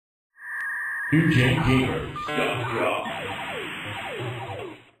NewGenGamers.com.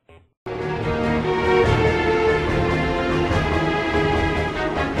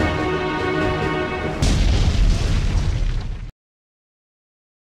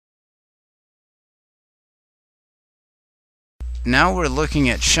 Now we're looking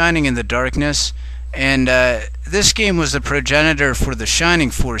at Shining in the Darkness, and this game was the progenitor for the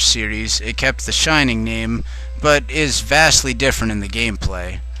Shining Force series. It kept the Shining name, but is vastly different in the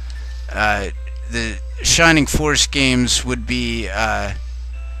gameplay. The Shining Force games would be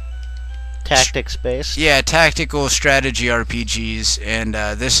tactics-based. Yeah, tactical strategy RPGs, and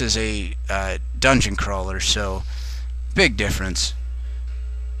this is a dungeon crawler, so big difference.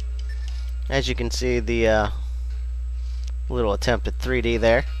 As you can see, the little attempt at 3D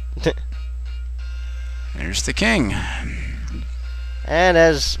there. There's the king. And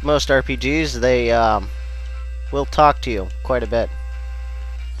as most RPGs, they will talk to you quite a bit.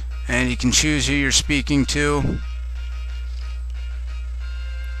 And you can choose who you're speaking to.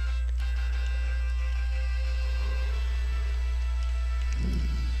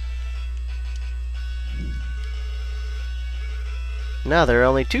 Now there are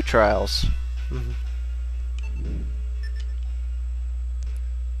only 2 trials.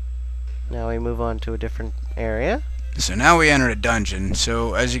 Now we move on to a different area. So now we enter a dungeon.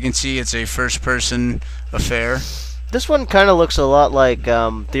 So as you can see, it's a first-person affair. This one kind of looks a lot like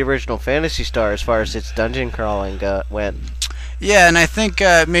the original Phantasy Star as far as its dungeon crawling went. Yeah, and I think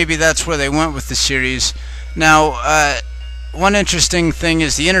maybe that's where they went with the series. Now, one interesting thing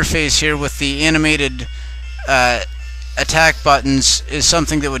is the interface here with the animated attack buttons is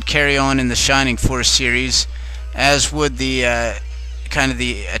something that would carry on in the Shining Force series, as would the kind of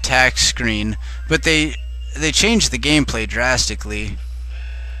the attack screen, but they changed the gameplay drastically.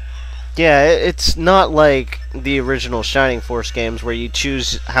 Yeah, it's not like the original Shining Force games where you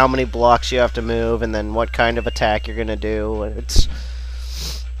choose how many blocks you have to move and then what kind of attack you're gonna do.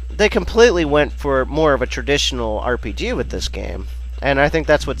 They completely went for more of a traditional RPG with this game, and I think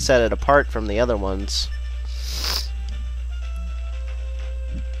that's what set it apart from the other ones.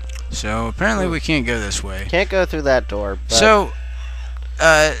 So apparently we can't go this way. Can't go through that door. But So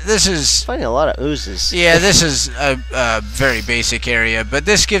this is finding a lot of oozes. Yeah, this is a very basic area, but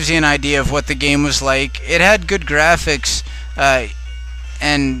this gives you an idea of what the game was like. It had good graphics,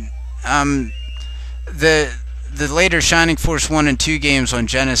 and the later Shining Force 1 and 2 games on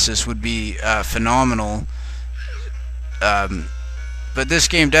Genesis would be phenomenal. But this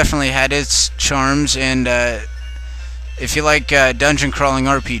game definitely had its charms, and if you like dungeon crawling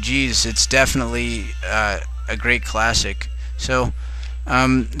RPGs, it's definitely a great classic. So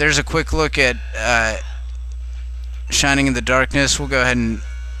there's a quick look at Shining in the Darkness. We'll go ahead and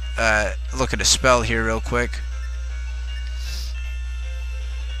look at a spell here real quick.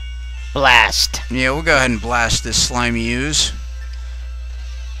 Blast. Yeah, we'll go ahead and blast this slimy ooze.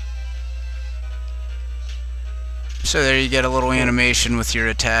 So there you get a little animation with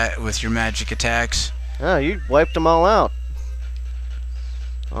your with your magic attacks. Oh, you wiped them all out.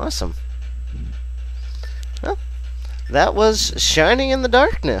 Awesome. Well, that was Shining in the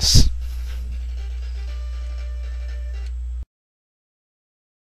Darkness.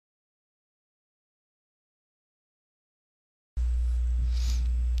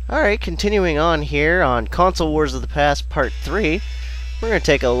 Alright, continuing on here on Console Wars of the Past Part 3, we're going to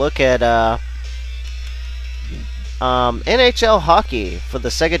take a look at NHL Hockey for the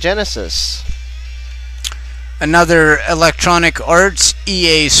Sega Genesis. Another Electronic Arts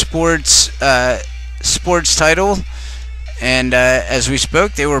EA Sports sports title, and as we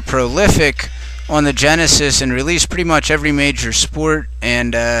spoke, they were prolific on the Genesis and released pretty much every major sport.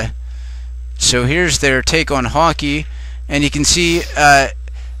 And so here's their take on hockey, and you can see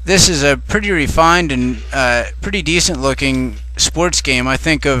this is a pretty refined and pretty decent looking sports game. I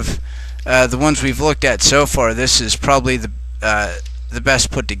think of the ones we've looked at so far, this is probably the best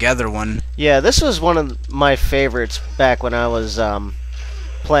put together one. Yeah, this was one of my favorites back when I was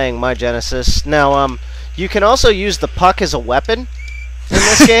playing my Genesis. Now, you can also use the puck as a weapon in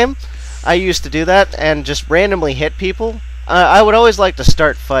this game. I used to do that and just randomly hit people. I would always like to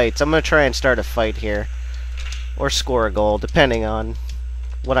start fights. I'm going to try and start a fight here. Or score a goal, depending on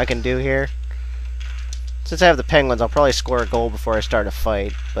what I can do here. Since I have the Penguins, I'll probably score a goal before I start a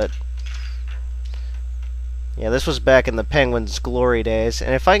fight. But yeah, this was back in the Penguins' glory days.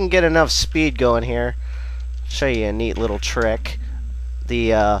 And if I can get enough speed going here, I'll show you a neat little trick.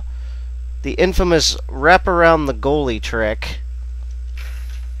 The infamous wrap around the goalie trick.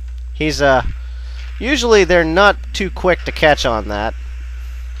 He's usually they're not too quick to catch on that.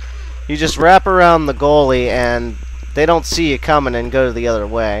 You just wrap around the goalie and they don't see you coming and go the other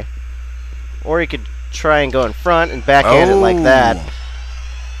way. Or you could try and go in front and backhand it like that.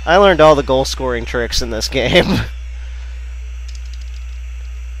 I learned all the goal-scoring tricks in this game.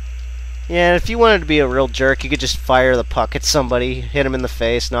 Yeah, if you wanted to be a real jerk, you could just fire the puck at somebody, hit him in the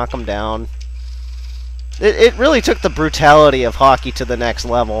face, knock him down. It really took the brutality of hockey to the next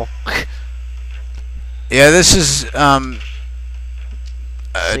level. Yeah, this is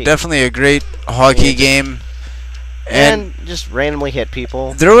definitely a great hockey game. And just randomly hit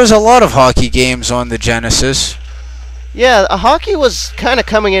people. There was a lot of hockey games on the Genesis. Yeah, hockey was kind of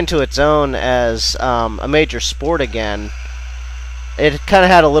coming into its own as a major sport again. It kind of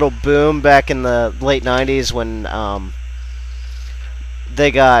had a little boom back in the late 90s when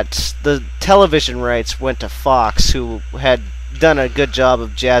they got the television rights went to Fox, who had done a good job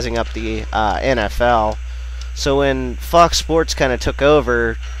of jazzing up the NFL. So when Fox Sports kind of took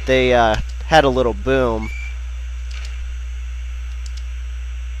over, they had a little boom.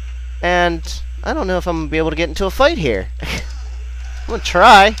 And I don't know if I'm going to be able to get into a fight here. I'm going to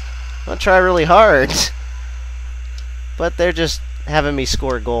try. I'm going to try really hard. But they're just having me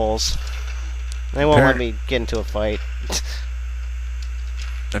score goals. They won't let me get into a fight.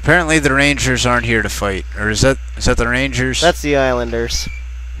 Apparently the Rangers aren't here to fight. Or is that the Rangers? That's the Islanders.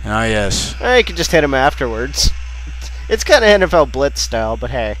 Oh, yes. You can just hit them afterwards. It's kind of NFL Blitz style,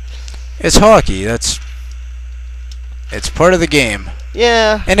 but hey. It's hockey. It's part of the game.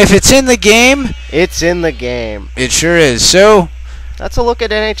 Yeah. And if it's in the game... It's in the game. It sure is. So... That's a look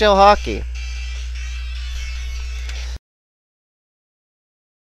at NHL hockey.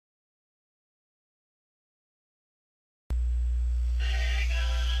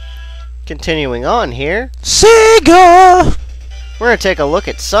 Continuing on here. Sega! We're going to take a look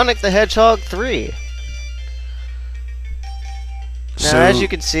at Sonic the Hedgehog 3. Now, as you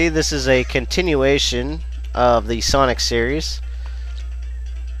can see, this is a continuation of the Sonic series.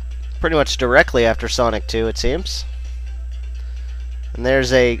 Pretty much directly after Sonic 2, it seems. And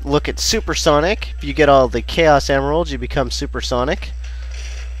there's a look at Super Sonic. If you get all the Chaos Emeralds, you become Super Sonic.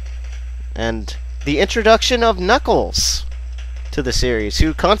 And the introduction of Knuckles to the series,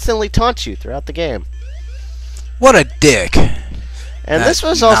 who constantly taunts you throughout the game. What a dick. And this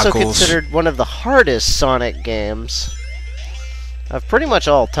was also considered one of the hardest Sonic games of pretty much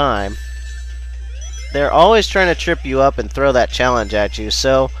all time. They're always trying to trip you up and throw that challenge at you.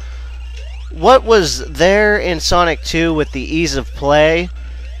 So what was there in Sonic 2 with the ease of play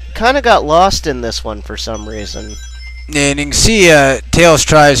kind of got lost in this one for some reason. And you can see Tails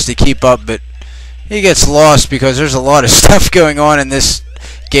tries to keep up, but he gets lost because there's a lot of stuff going on in this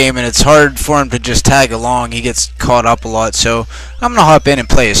game, and it's hard for him to just tag along. He gets caught up a lot, so I'm going to hop in and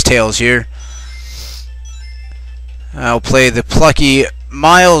play as Tails here. I'll play the plucky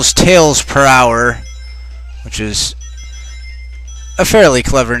Miles Tails per hour, which is a fairly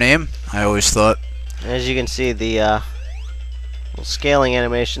clever name, I always thought. As you can see, the little scaling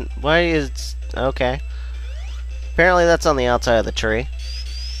animation. Why is... Okay. Apparently that's on the outside of the tree.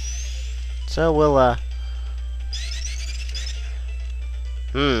 So we'll, I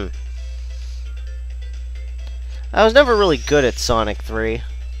was never really good at Sonic 3.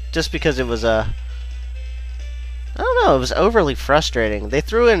 Just because it was, I don't know, it was overly frustrating. They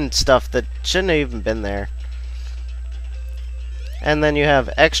threw in stuff that shouldn't have even been there. And then you have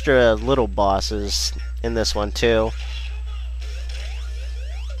extra little bosses in this one, too.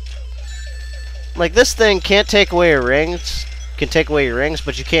 Like, this thing can't take away your rings. Can take away your rings,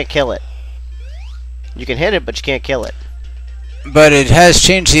 but you can't kill it. You can hit it, but you can't kill it. But it has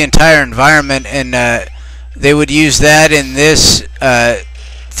changed the entire environment, and they would use that in this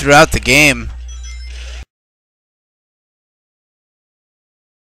throughout the game.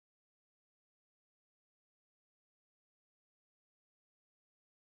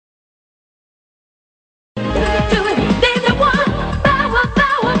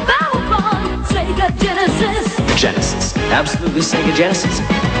 Genesis. Absolutely Sega Genesis.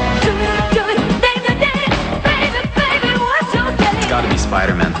 It's gotta be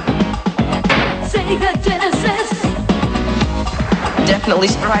Spider-Man. Sega Genesis. Definitely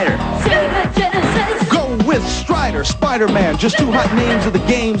Strider. Sega Genesis. Go with Strider, Spider-Man, just two hot names of the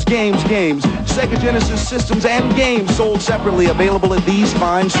games. Sega Genesis systems and games sold separately, available at these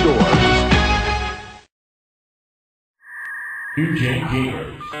fine stores.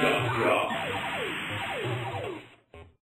 DJGamers.com